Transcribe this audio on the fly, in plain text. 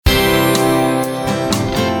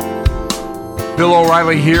Bill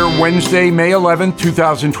O'Reilly here, Wednesday, May 11th,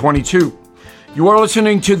 2022. You are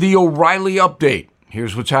listening to the O'Reilly Update.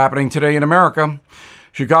 Here's what's happening today in America.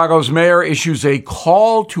 Chicago's mayor issues a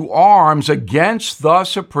call to arms against the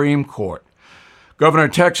Supreme Court. Governor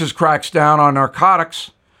of Texas cracks down on narcotics.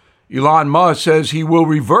 Elon Musk says he will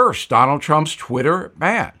reverse Donald Trump's Twitter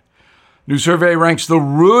ban. New survey ranks the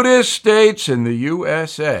rudest states in the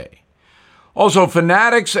USA. Also,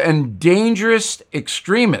 fanatics and dangerous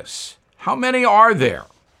extremists. How many are there?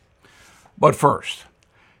 But first,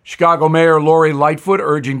 Chicago Mayor Lori Lightfoot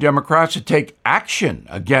urging Democrats to take action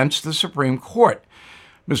against the Supreme Court.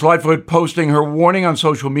 Ms. Lightfoot posting her warning on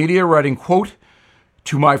social media, writing, quote,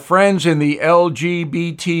 "To my friends in the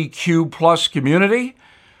LGBTQ plus community,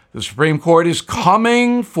 the Supreme Court is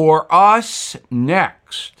coming for us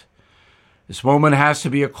next. This moment has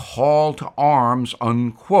to be a call to arms,"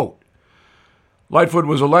 unquote. Lightfoot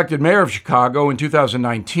was elected mayor of Chicago in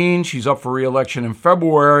 2019. She's up for re-election in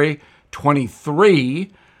February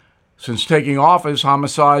 23. Since taking office,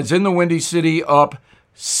 homicides in the Windy City up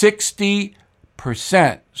 60%.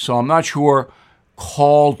 So I'm not sure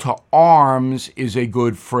call to arms is a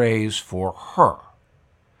good phrase for her.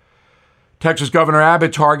 Texas Governor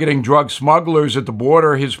Abbott targeting drug smugglers at the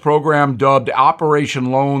border. His program, dubbed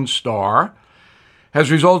Operation Lone Star,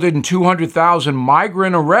 has resulted in 200,000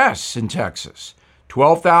 migrant arrests in Texas,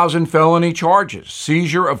 12,000 felony charges,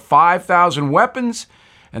 seizure of 5,000 weapons,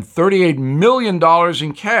 and $38 million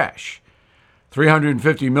in cash.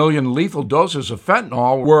 350 million lethal doses of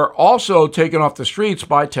fentanyl were also taken off the streets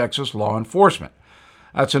by Texas law enforcement.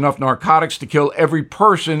 That's enough narcotics to kill every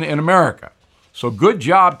person in America. So good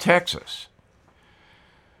job, Texas.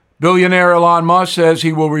 Billionaire Elon Musk says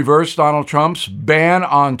he will reverse Donald Trump's ban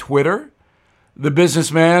on Twitter. The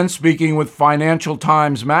businessman, speaking with Financial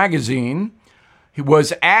Times magazine, he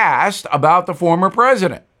was asked about the former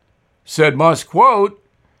president. Said Musk, quote,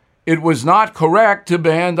 "It was not correct to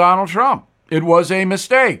ban Donald Trump. It was a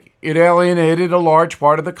mistake. It alienated a large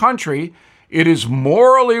part of the country. It is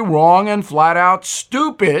morally wrong and flat out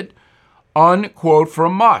stupid," unquote,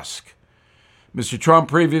 from Musk. Mr. Trump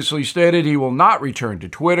previously stated he will not return to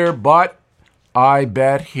Twitter, but I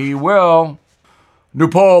bet he will. New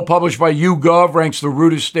poll published by YouGov ranks the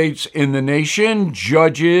rudest states in the nation.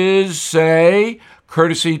 Judges say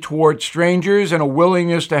courtesy toward strangers and a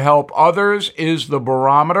willingness to help others is the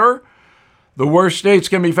barometer. The worst states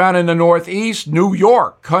can be found in the Northeast: New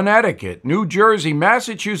York, Connecticut, New Jersey,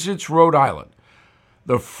 Massachusetts, Rhode Island.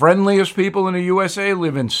 The friendliest people in the USA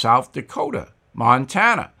live in South Dakota,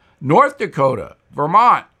 Montana, North Dakota,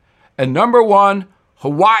 Vermont, and number one,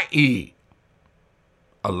 Hawaii.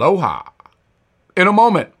 Aloha. In a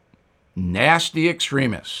moment, nasty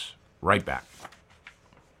extremists. Right back.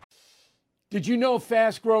 Did you know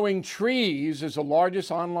Fast Growing Trees is the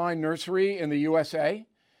largest online nursery in the USA?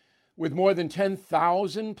 With more than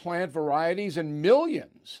 10,000 plant varieties and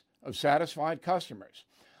millions of satisfied customers.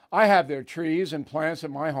 I have their trees and plants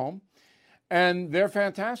at my home, and they're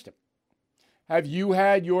fantastic. Have you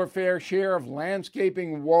had your fair share of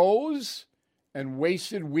landscaping woes and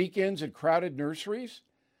wasted weekends at crowded nurseries?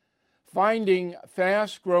 Finding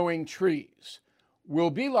fast-growing trees will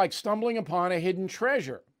be like stumbling upon a hidden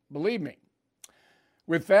treasure, believe me.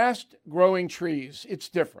 With fast-growing trees, it's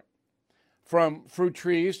different. From fruit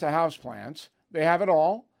trees to houseplants, they have it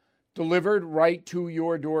all delivered right to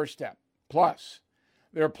your doorstep. Plus,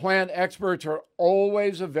 their plant experts are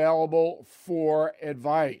always available for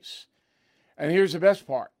advice. And here's the best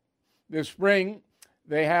part. This spring,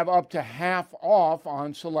 they have up to half off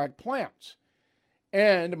on select plants.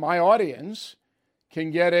 And my audience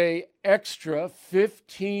can get an extra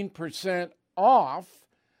 15% off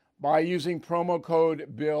by using promo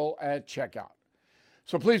code BILL at checkout.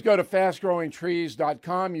 So please go to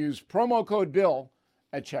fastgrowingtrees.com, use promo code BILL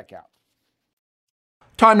at checkout.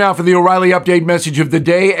 Time now for the O'Reilly Update message of the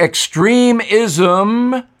day: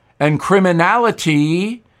 extremism and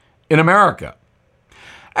criminality in America.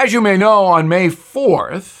 As you may know, on May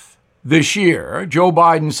 4th this year, Joe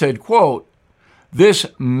Biden said, quote, "This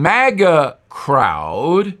MAGA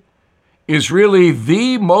crowd is really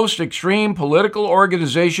the most extreme political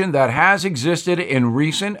organization that has existed in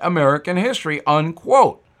recent American history,"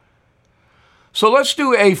 unquote. So let's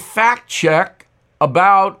do a fact check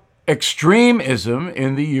about extremism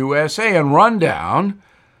in the USA and run down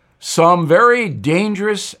some very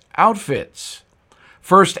dangerous outfits.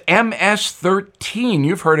 First, MS-13,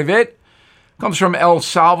 you've heard of it. Comes from El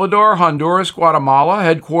Salvador, Honduras, Guatemala,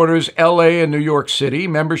 headquarters LA and New York City,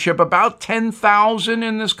 membership about 10,000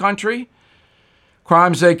 in this country.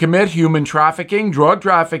 Crimes they commit: human trafficking, drug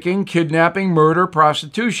trafficking, kidnapping, murder,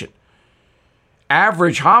 prostitution.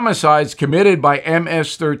 Average homicides committed by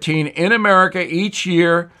MS-13 in America each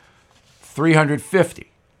year,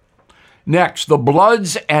 350. Next, the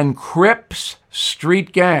Bloods and Crips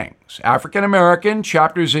street gangs. African-American,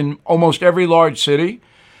 chapters in almost every large city.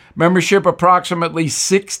 Membership approximately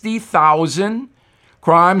 60,000.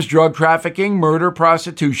 Crimes, drug trafficking, murder,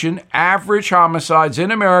 prostitution. Average homicides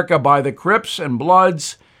in America by the Crips and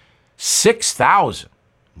Bloods, 6,000.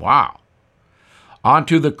 Wow. On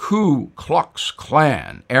to the Ku Klux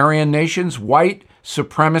Klan, Aryan Nation's white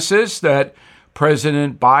supremacists that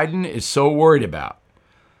President Biden is so worried about.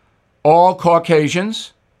 All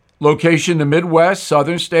Caucasians, location the Midwest,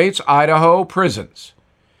 southern states, Idaho, prisons.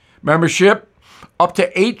 Membership up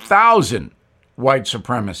to 8,000 white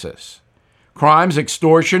supremacists. Crimes,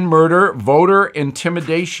 extortion, murder, voter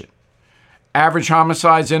intimidation. Average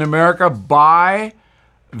homicides in America by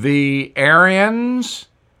the Aryans,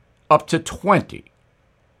 up to 20.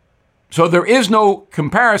 So there is no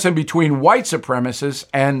comparison between white supremacists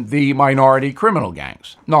and the minority criminal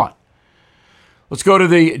gangs. None. Let's go to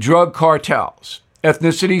the drug cartels.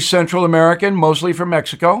 Ethnicity, Central American, mostly from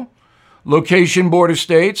Mexico. Location, border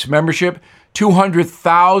states. Membership,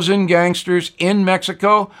 200,000 gangsters in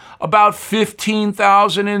Mexico, about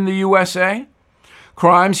 15,000 in the USA.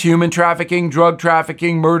 Crimes, human trafficking, drug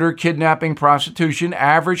trafficking, murder, kidnapping, prostitution.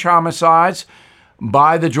 Average homicides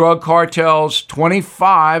by the drug cartels,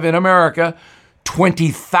 25 in America,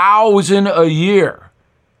 20,000 a year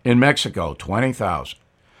in Mexico, 20,000.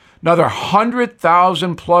 Another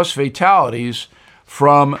 100,000 plus fatalities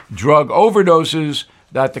from drug overdoses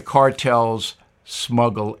that the cartels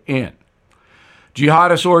smuggle in.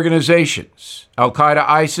 Jihadist organizations, Al-Qaeda,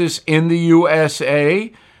 ISIS in the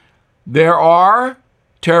USA. There are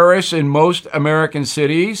terrorists in most American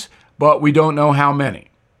cities, but we don't know how many.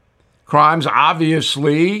 Crimes,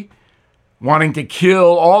 obviously, wanting to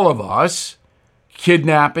kill all of us,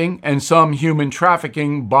 kidnapping, and some human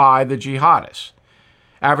trafficking by the jihadists.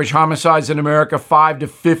 Average homicides in America, 5 to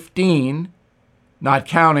 15, not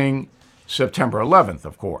counting September 11th,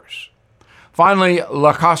 of course. Finally,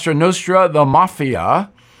 La Cosa Nostra, the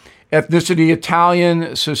Mafia, ethnicity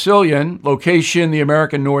Italian, Sicilian, location the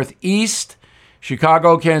American Northeast,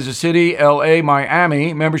 Chicago, Kansas City, LA,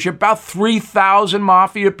 Miami, membership about 3,000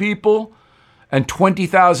 mafia people and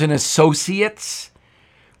 20,000 associates.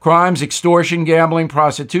 Crimes, extortion, gambling,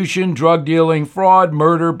 prostitution, drug dealing, fraud,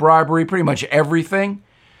 murder, bribery, pretty much everything.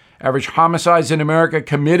 Average homicides in America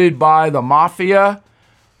committed by the mafia,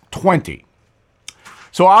 20.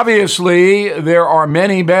 So obviously, there are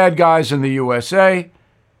many bad guys in the USA.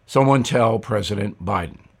 Someone tell President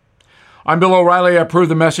Biden. I'm Bill O'Reilly. I approve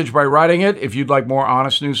the message by writing it. If you'd like more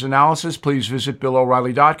honest news analysis, please visit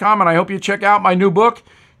BillO'Reilly.com. And I hope you check out my new book,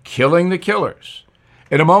 Killing the Killers.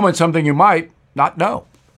 In a moment, something you might not know.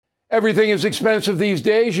 Everything is expensive these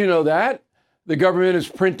days, you know that. The government is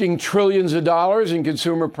printing trillions of dollars and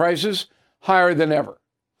consumer prices higher than ever.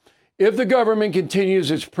 If the government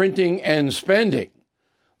continues its printing and spending,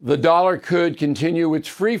 the dollar could continue its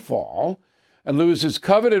free fall and lose its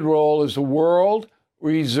coveted role as the world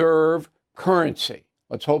reserve currency.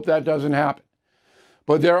 Let's hope that doesn't happen.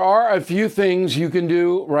 But there are a few things you can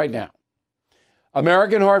do right now.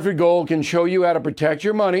 American Hartford Gold can show you how to protect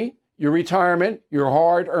your money, your retirement, your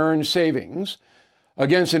hard-earned savings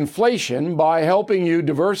against inflation by helping you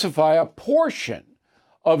diversify a portion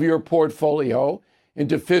of your portfolio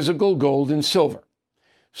into physical gold and silver.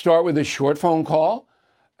 Start with a short phone call,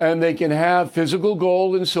 and they can have physical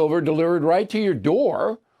gold and silver delivered right to your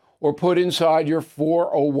door or put inside your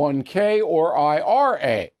 401k or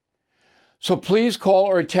IRA. So please call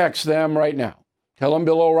or text them right now. Tell them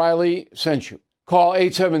Bill O'Reilly sent you. Call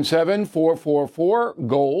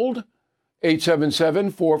 877-444-GOLD,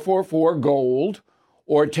 877-444-GOLD,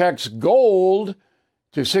 or text GOLD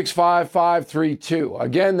to 65532.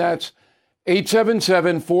 Again, that's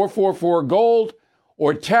 877-444-GOLD,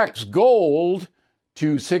 or text GOLD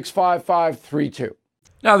to 65532.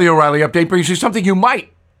 Now the O'Reilly Update brings you something you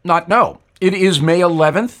might not know. It is May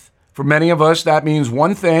 11th. For many of us, that means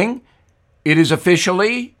one thing. It is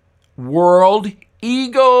officially World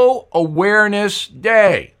Ego Awareness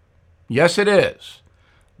Day. Yes, it is.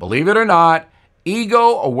 Believe it or not,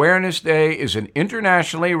 Ego Awareness Day is an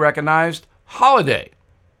internationally recognized holiday.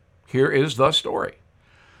 Here is the story.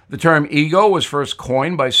 The term ego was first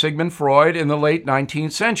coined by Sigmund Freud in the late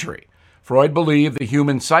 19th century. Freud believed the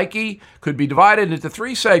human psyche could be divided into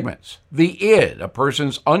three segments: the id, a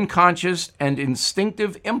person's unconscious and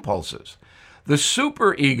instinctive impulses; the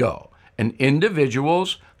superego, an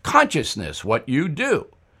individual's consciousness, what you do;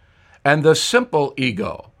 and the simple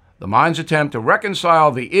ego, the mind's attempt to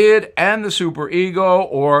reconcile the id and the superego,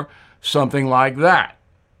 or something like that.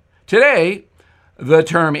 Today, the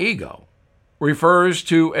term ego refers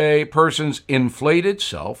to a person's inflated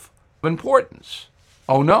self-importance.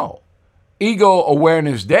 Oh no. Ego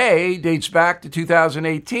Awareness Day dates back to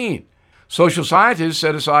 2018. Social scientists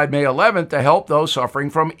set aside May 11th to help those suffering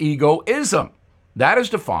from egoism. That is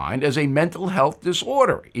defined as a mental health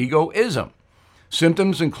disorder, egoism.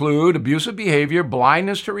 Symptoms include abusive behavior,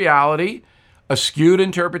 blindness to reality, a skewed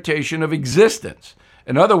interpretation of existence.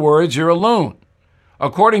 In other words, you're a loon.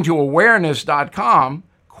 According to awareness.com,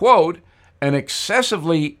 quote, an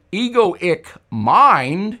excessively egoic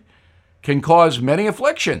mind can cause many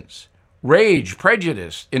afflictions: rage,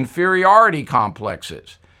 prejudice, inferiority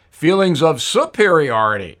complexes, feelings of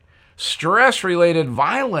superiority, stress-related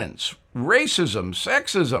violence, racism,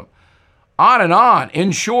 sexism, on and on.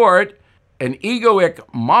 In short, an egoic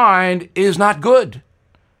mind is not good.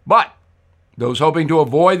 But those hoping to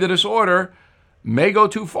avoid the disorder may go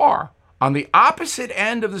too far. On the opposite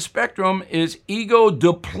end of the spectrum is ego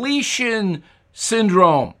depletion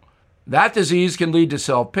syndrome. That disease can lead to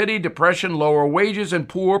self-pity, depression, lower wages, and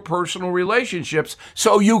poor personal relationships,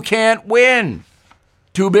 so you can't win.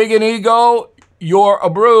 Too big an ego, you're a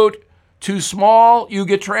brute. Too small, you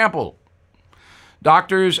get trampled.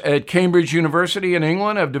 Doctors at Cambridge University in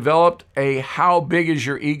England have developed a How Big Is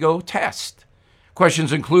Your Ego test.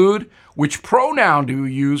 Questions include, which pronoun do you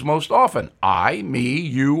use most often? I, me,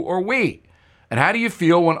 you, or we? And how do you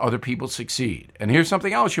feel when other people succeed? And here's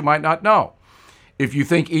something else you might not know. If you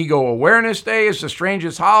think Ego Awareness Day is the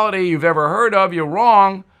strangest holiday you've ever heard of, you're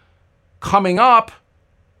wrong. Coming up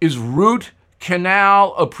is Root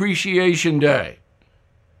Canal Appreciation Day.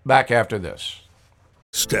 Back after this.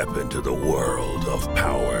 Step into the world of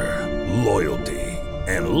power, loyalty,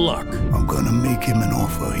 and luck. I'm gonna make him an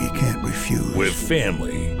offer he can't refuse. With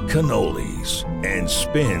family, cannolis, and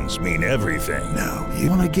spins mean everything. Now, you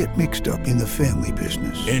wanna get mixed up in the family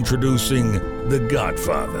business. Introducing The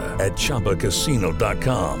Godfather at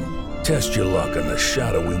ChumbaCasino.com. Test your luck in the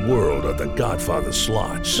shadowy world of The Godfather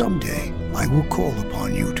slot. Someday, I will call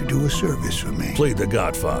upon you to do a service for me. Play The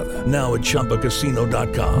Godfather now at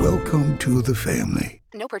ChumbaCasino.com. Welcome to the family.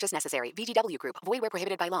 No purchase necessary. VGW Group. Void where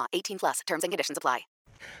prohibited by law. 18 plus. Terms and conditions apply.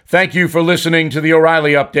 Thank you for listening to the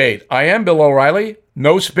O'Reilly Update. I am Bill O'Reilly.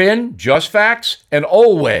 No spin, just facts, and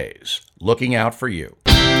always looking out for you.